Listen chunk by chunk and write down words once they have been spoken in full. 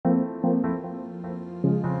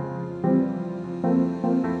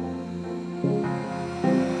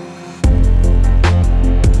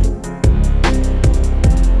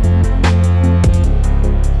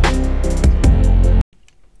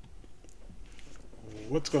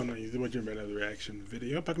What's going on? You watching another reaction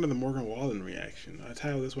video. Back another Morgan Wallen reaction. I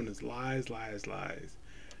title this one is Lies, Lies, Lies.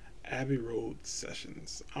 Abbey Road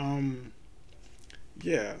Sessions.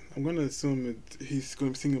 Yeah, I'm gonna assume he's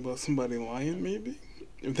gonna be singing about somebody lying, maybe?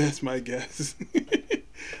 If that's my guess. I feel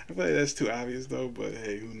like that's too obvious though, but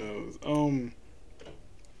hey, who knows?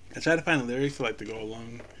 I tried to find the lyrics to go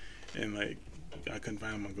along, and I couldn't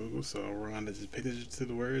find them on Google, so we're gonna just pick it to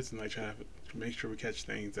the words and try to make sure we catch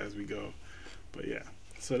things as we go. But yeah,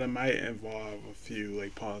 so that might involve a few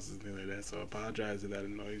pauses and things like that. So I apologize if that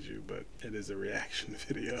annoys you, but it is a reaction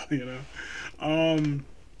video, you know.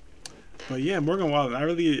 But yeah, Morgan Wallen. I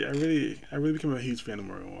really became a huge fan of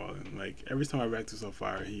Morgan Wallen. Every time I react to so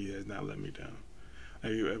far, he has not let me down.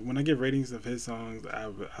 When I give ratings of his songs, I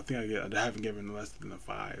think I haven't given less than a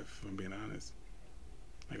 5. If I'm being honest.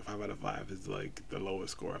 A 5 out of 5 is the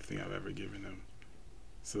lowest score I think I've ever given him.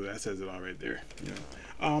 So that says it all right there. You know?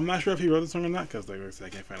 I'm not sure if he wrote the song or not, because like I said,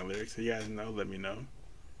 I can't find the lyrics. So you guys know, let me know.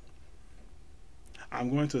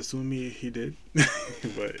 I'm going to assume he did,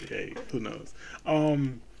 but hey, who knows?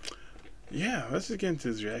 Yeah, let's just get into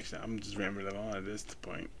his reaction. I'm just rambling on at this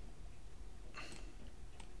point.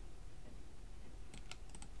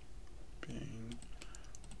 Bang,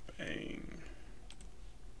 bang.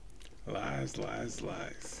 Lies, lies,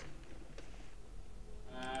 lies.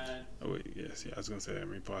 Oh wait, yes, yeah. I was gonna say that. Let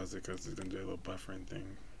me pause it because it's gonna do a little buffering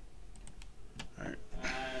thing. All right.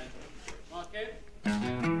 Okay.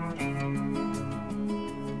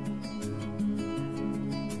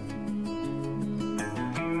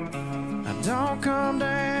 I don't come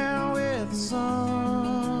down with the sun.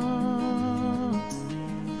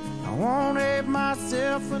 I won't hate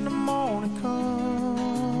myself when the morning comes.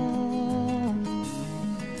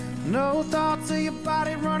 No thoughts of your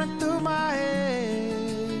body running through my head.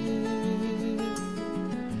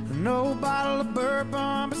 No bottle of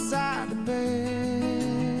bourbon beside the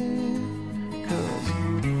bed. 'Cause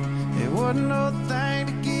it wasn't no thing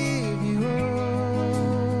to give you up.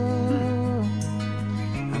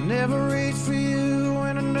 I never reached for you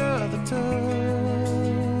in another touch.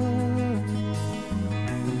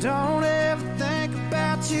 Don't ever think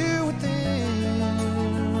about you with them.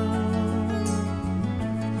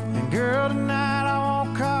 And girl, tonight I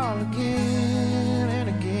won't call again and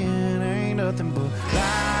again. Ain't nothing but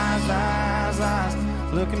lies, lies, lies.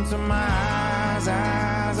 Look into my eyes,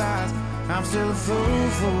 eyes, eyes. I'm still a fool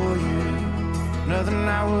for you. Nothing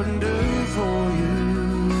I wouldn't do for you.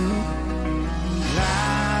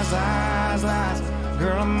 Lies, lies, lies.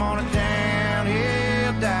 Girl, I'm on a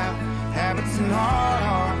downhill dive. Habits and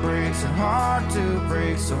heartbreaks are hard to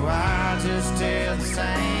break, so I just tell the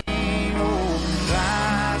same old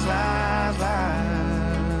lies, lies,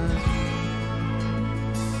 lies.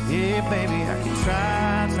 Yeah, baby, I can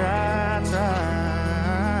try, try, try.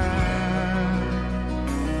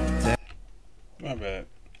 My bad.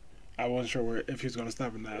 I wasn't sure if he was gonna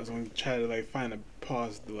stop or not. I was gonna try to find a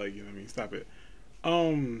pause to you know what I mean, stop it.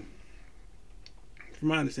 From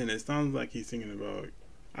my understanding, it sounds like he's singing about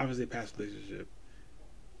obviously a past relationship,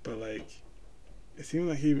 but it seemed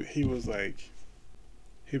like he was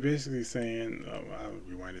he basically saying, I'll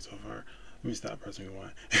rewind it so far. Let me stop pressing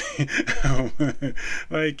rewind.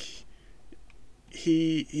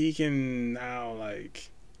 He can now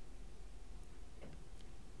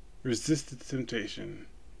resist the temptation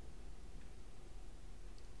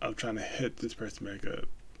of trying to hit this person back up,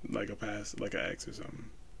 a past, an ex or something.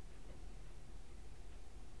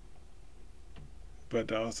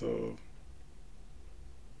 But also,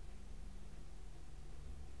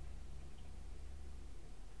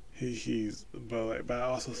 by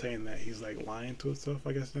also saying that he's lying to himself,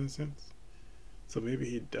 I guess, in a sense. So maybe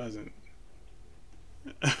he doesn't.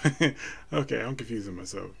 Okay, I'm confusing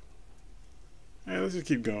myself. All right, let's just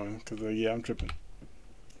keep going, because yeah, I'm tripping.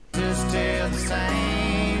 Just tell the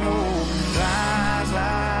same old lies,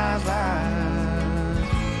 lies, lies.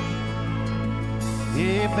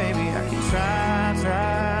 Yeah, baby, I can try,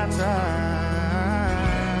 try, try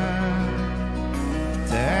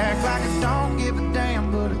to act like I don't give a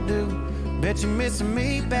damn, but I do. Bet you're missing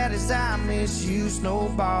me bad as I miss you.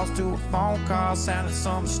 Snowballs to a phone call sounding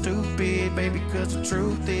something stupid, baby, 'cause the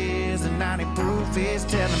truth is the 90 proof is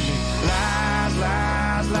telling me lies,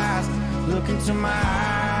 lies, lies. Look into my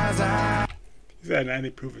eyes, He said 90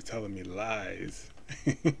 proof is telling me lies.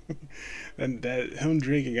 And that him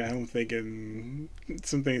drinking got him thinking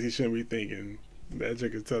some things he shouldn't be thinking. That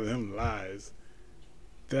drink is telling him lies.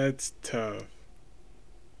 That's tough.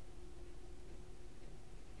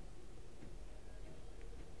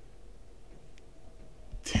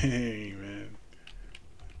 Dang, man.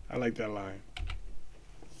 I like that line.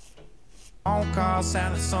 Phone call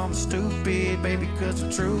sounded something stupid, baby, cause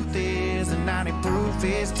the truth is the 90 proof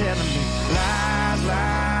is telling me lies,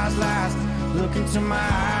 lies, lies. Look into my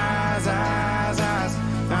eyes, eyes, eyes.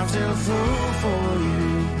 I'm still a fool for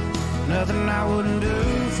you. Nothing I wouldn't do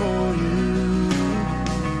for you.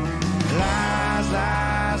 Lies,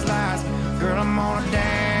 lies, lies. Girl, I'm on a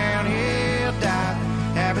downhill dive.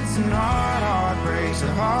 Habits and heartbreaks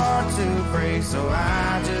are hard to break, so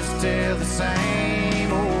I just tell the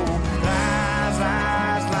same old lies,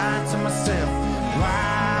 lies, lying to myself.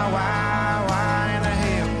 Why in the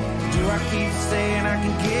hell do I keep saying I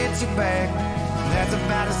can get you back? That's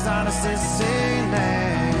about as honest as saying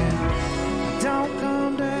that. Don't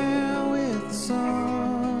come down with the sun.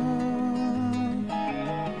 I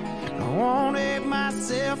won't hate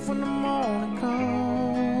myself when the morning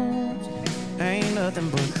comes. Ain't nothing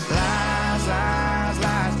but lies, lies,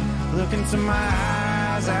 lies. Look into my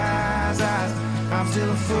eyes, eyes, eyes. I'm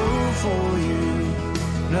still a fool for you.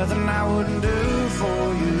 Nothing I wouldn't do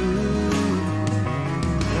for you.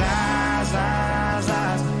 Lies, lies,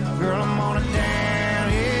 lies. Girl, I'm on a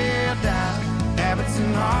downhill dive. Habits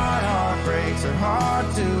and heartbreaks are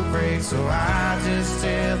hard to break, so I just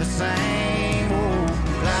tell the same old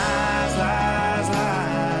lies, lies,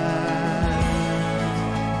 lies.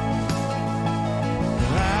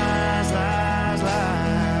 Lies, lies, lies.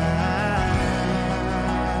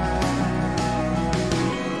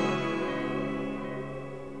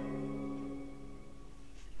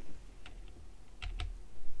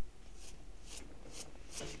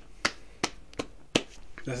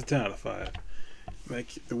 That's a 10 out of 5. Like,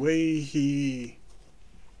 the way he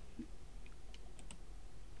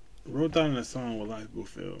wrote down in a song what a lot of people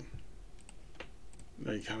feel.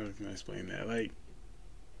 Like, how can I explain that? Like,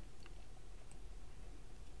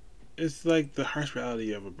 it's like the harsh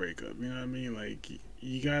reality of a breakup, you know what I mean? Like,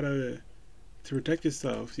 you gotta, to protect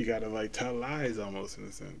yourself, you gotta, like, tell lies almost, in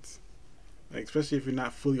a sense. Like, especially if you're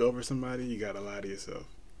not fully over somebody, you gotta lie to yourself.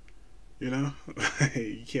 You know?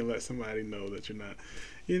 You can't let somebody know that you're not.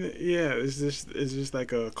 You know, yeah, it's just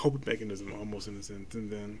like a coping mechanism almost, in a sense.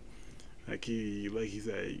 And then like he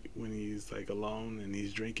said, when he's like alone and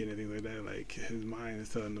he's drinking and things like that, like his mind is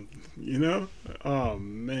telling him, you know? Oh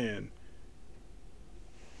man.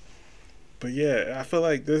 But yeah, I feel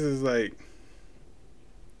like this is like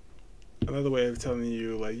another way of telling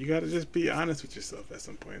you, like, you gotta just be honest with yourself at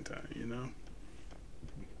some point in time, you know?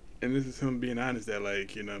 And this is him being honest that,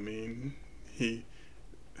 like, you know what I mean? I'm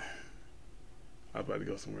about to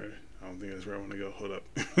go somewhere. I don't think that's where I want to go. Hold up.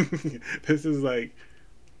 This is like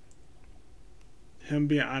him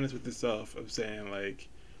being honest with himself of saying, like,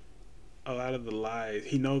 a lot of the lies,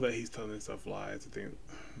 he knows that he's telling himself lies. I think,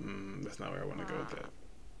 that's not where I want to go with that.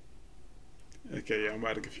 Okay, yeah, I'm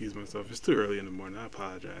about to confuse myself. It's too early in the morning. I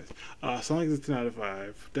apologize. Song is a 10 out of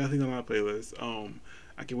 5. Definitely on my playlist.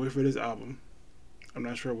 I can wait for this album. I'm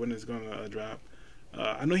not sure when it's gonna drop.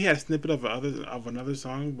 I know he had a snippet of another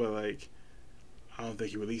song, but like, I don't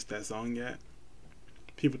think he released that song yet.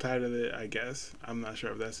 People titled it, I guess. I'm not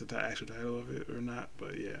sure if that's the actual title of it or not,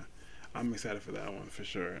 but yeah, I'm excited for that one for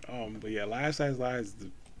sure. But yeah, Lies, Lies, Lies,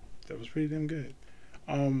 that was pretty damn good.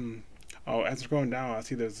 Oh, as I'm scrolling down, I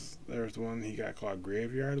see there's one he got called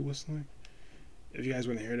Graveyard Whistling. If you guys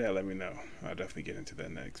want to hear that, let me know. I'll definitely get into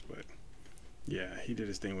that next. But yeah, he did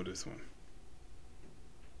his thing with this one.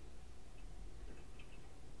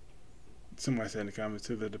 Somebody said in the comments,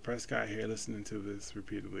 to the depressed guy here listening to this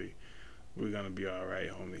repeatedly, we're gonna be alright,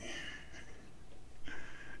 homie.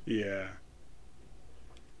 Yeah,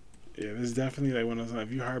 this is definitely like one of those songs.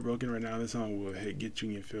 If you're heartbroken right now, this song will get you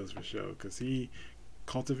in your feels for sure. Cause he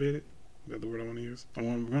cultivated, is that the word I want to use? We're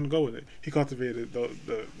gonna go with it. He cultivated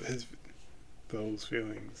those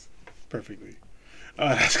feelings perfectly.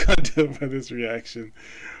 That's gonna do it for this reaction.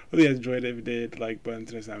 Hope you guys enjoyed it. If you did, like button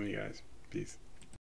to the time, you guys. Peace.